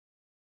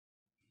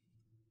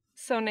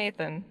So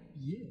Nathan,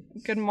 Yes.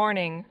 good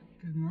morning.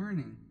 Good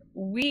morning.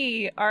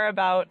 We are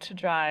about to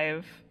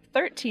drive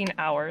 13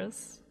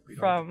 hours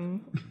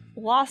from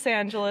Los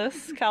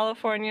Angeles,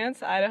 California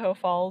to Idaho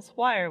Falls.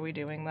 Why are we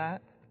doing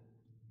that?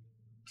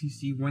 To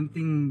see one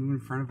thing move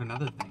in front of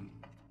another thing.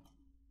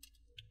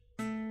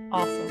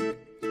 Awesome.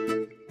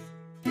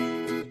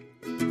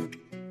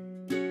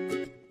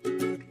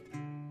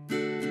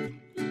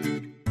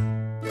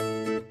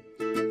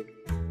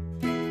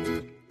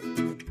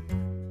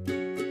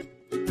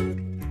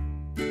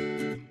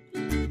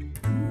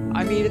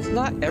 I mean, it's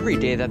not every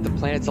day that the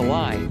planets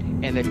align,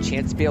 and the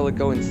chance to be able to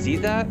go and see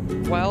that,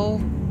 well,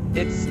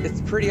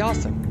 it's pretty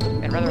awesome,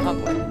 and rather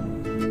humbling.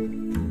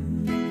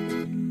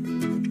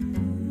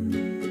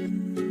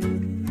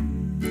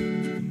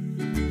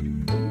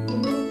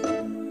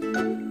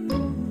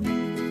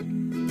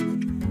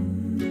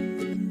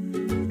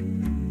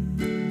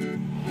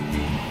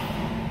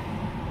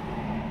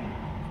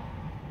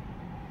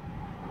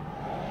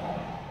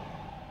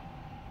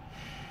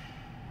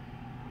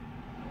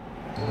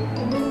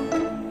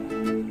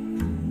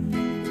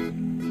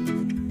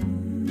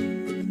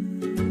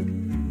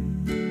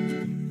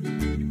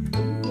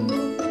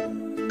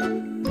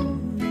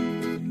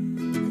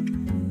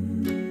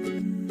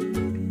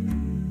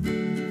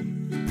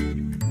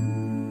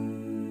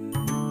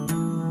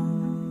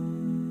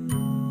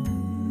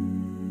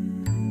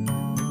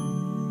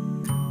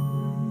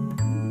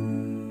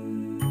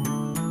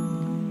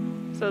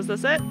 So is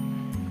this it?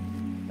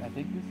 I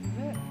think this is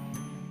it.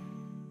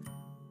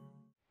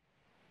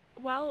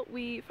 Well,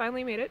 we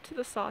finally made it to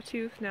the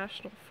Sawtooth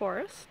National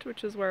Forest,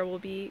 which is where we'll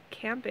be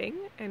camping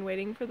and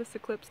waiting for this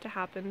eclipse to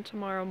happen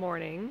tomorrow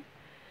morning.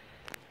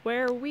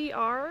 Where we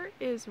are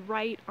is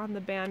right on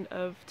the band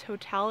of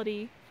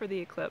totality for the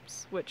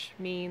eclipse, which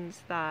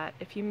means that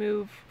if you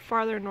move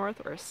farther north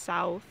or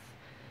south,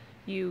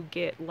 you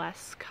get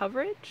less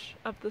coverage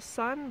of the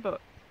sun,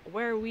 but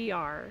where we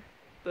are,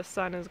 the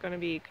sun is going to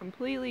be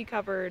completely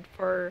covered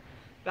for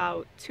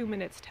about 2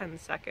 minutes 10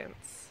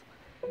 seconds.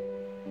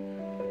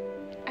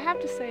 I have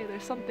to say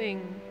there's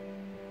something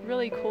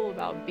really cool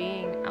about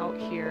being out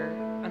here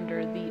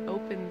under the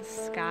open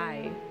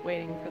sky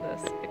waiting for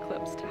this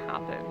eclipse to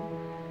happen.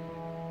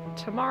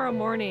 Tomorrow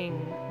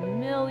morning,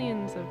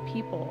 millions of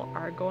people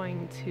are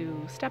going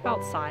to step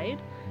outside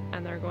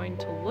and they're going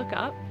to look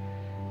up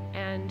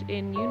and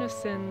in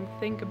unison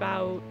think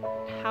about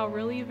how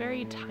really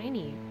very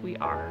tiny we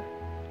are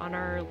on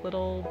our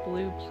little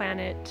blue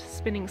planet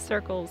spinning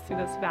circles through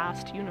this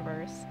vast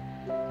universe.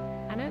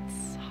 And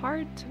it's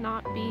hard to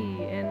not be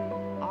in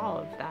awe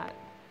of that.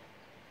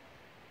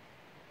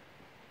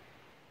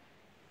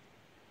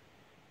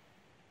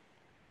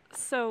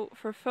 So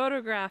for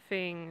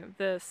photographing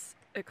this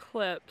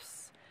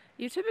eclipse,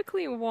 you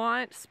typically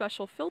want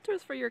special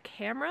filters for your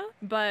camera,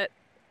 but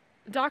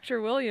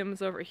Dr.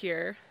 Williams over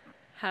here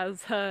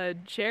has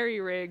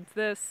jerry-rigged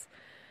this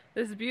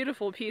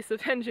beautiful piece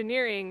of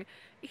engineering.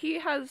 He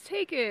has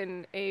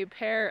taken a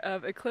pair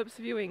of eclipse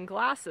viewing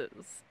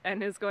glasses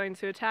and is going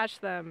to attach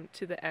them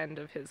to the end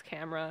of his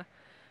camera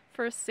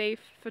for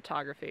safe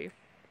photography.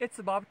 It's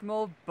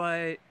suboptimal,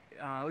 but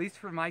at least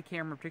for my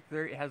camera in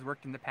particular, it has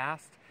worked in the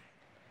past.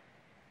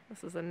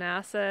 This is a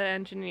NASA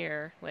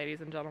engineer, ladies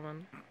and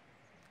gentlemen.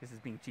 This is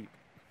being cheap.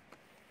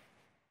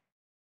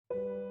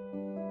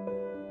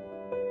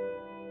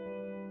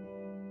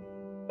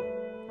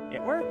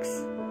 It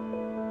works!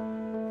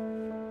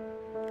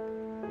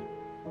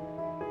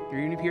 There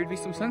even appear to be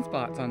some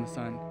sunspots on the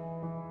sun.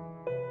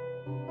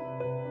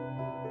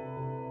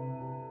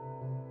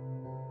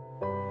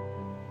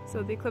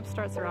 So the eclipse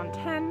starts around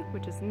 10,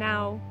 which is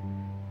now.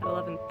 At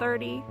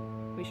 11:30,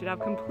 we should have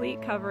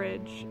complete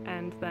coverage,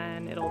 and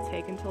then it'll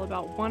take until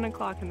about 1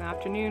 o'clock in the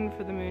afternoon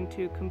for the moon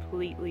to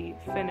completely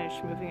finish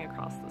moving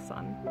across the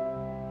sun.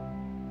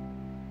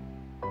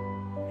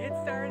 It's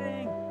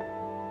starting!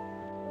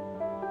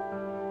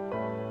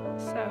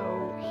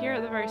 So here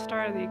at the very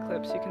start of the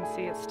eclipse, you can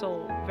see it's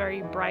still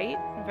very bright,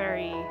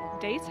 very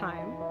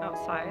daytime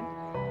outside,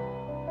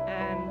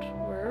 and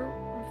we're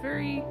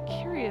very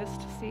curious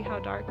to see how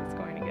dark it's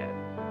going to get.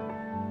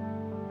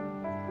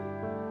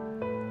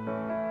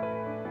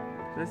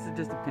 So this is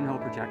just a pinhole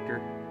projector.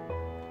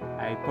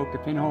 I poked a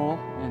pinhole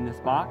in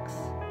this box,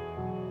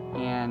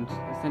 and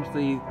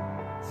essentially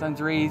the sun's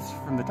rays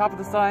from the top of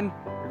the sun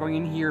are going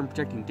in here and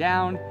projecting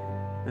down.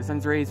 The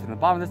sun's rays from the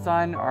bottom of the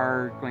sun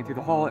are going through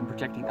the hole and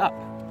projecting up.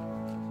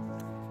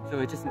 So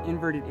it's just an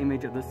inverted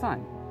image of the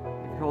sun.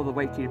 If you hold a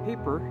white sheet of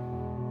paper,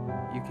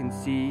 you can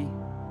see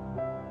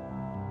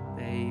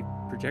a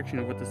projection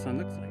of what the sun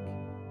looks like.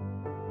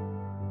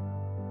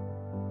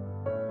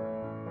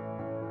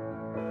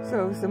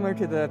 So similar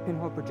to the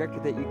pinhole projector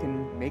that you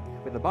can make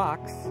with a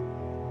box,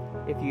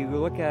 if you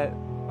look at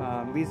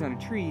leaves on a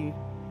tree,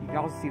 you can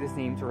also see the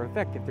same sort of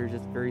effect if there's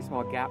just very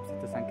small gaps that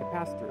the sun could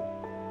pass through.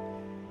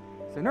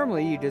 So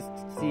normally you just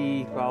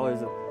see, well,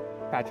 there's a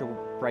patch of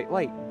bright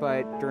light,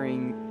 but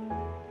during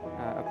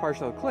a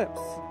partial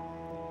eclipse,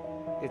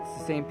 it's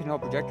the same pinhole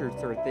projector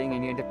sort of thing,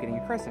 and you end up getting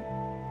a crescent,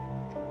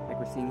 like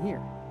we're seeing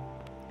here.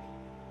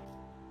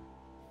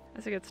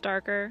 As it gets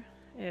darker,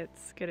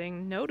 it's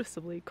getting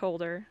noticeably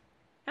colder,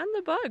 and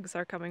the bugs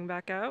are coming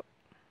back out.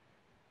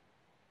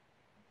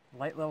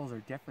 Light levels are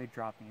definitely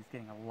dropping. It's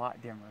getting a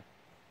lot dimmer.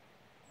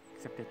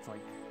 Except it's like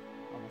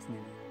almost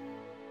noon.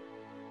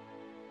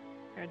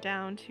 We're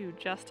down to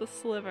just a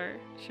sliver.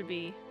 Should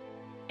be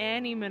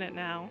any minute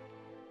now.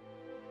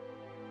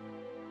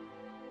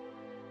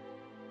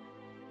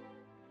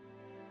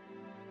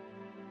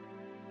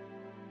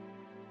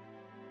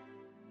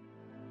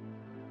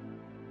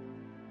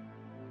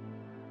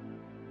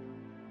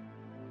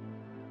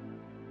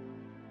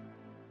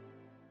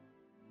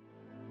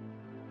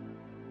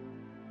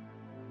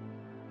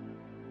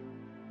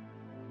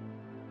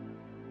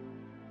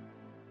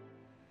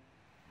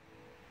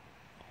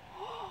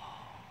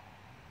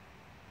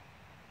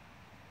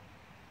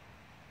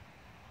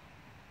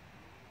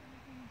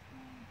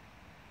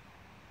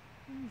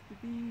 There's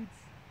the beads.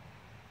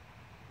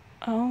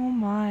 Oh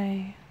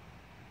my.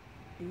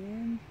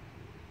 And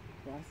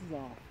glasses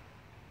off.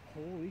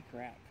 Holy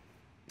crap.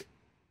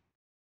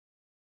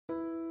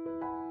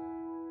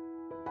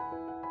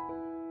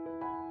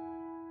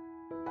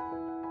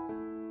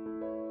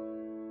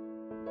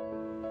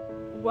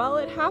 Well,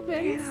 it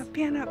happens.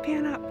 Pan up,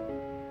 pan up, pan up.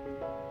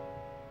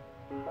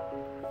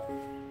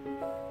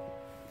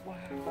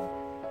 Wow.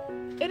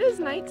 It is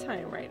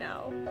nighttime right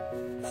now.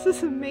 This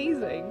is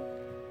amazing.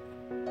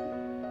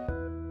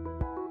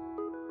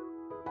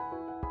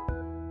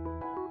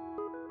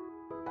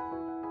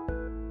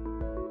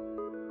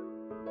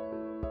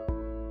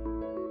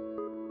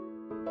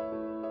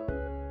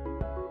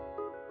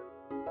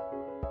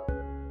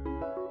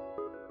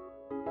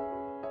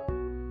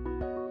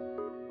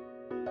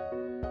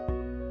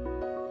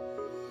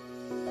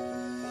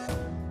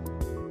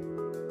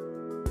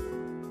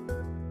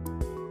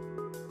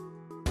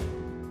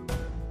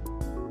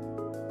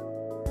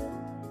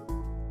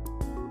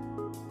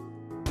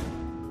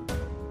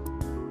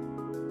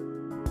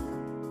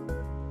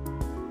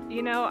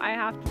 You know, I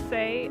have to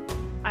say,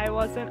 I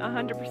wasn't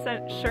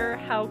 100% sure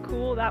how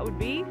cool that would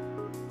be.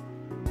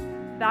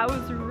 That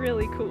was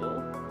really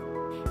cool.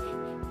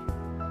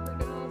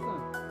 Freaking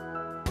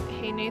awesome.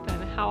 Hey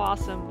Nathan, how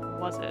awesome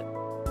was it?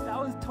 That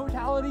was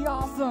totality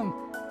awesome.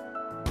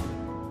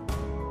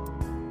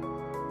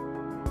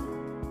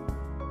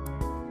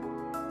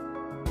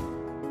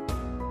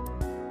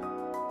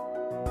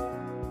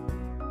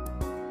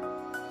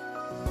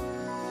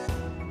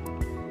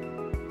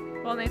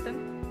 Well,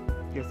 Nathan,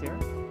 Yes, Sarah?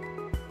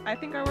 I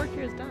think our work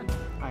here is done.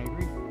 I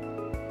agree.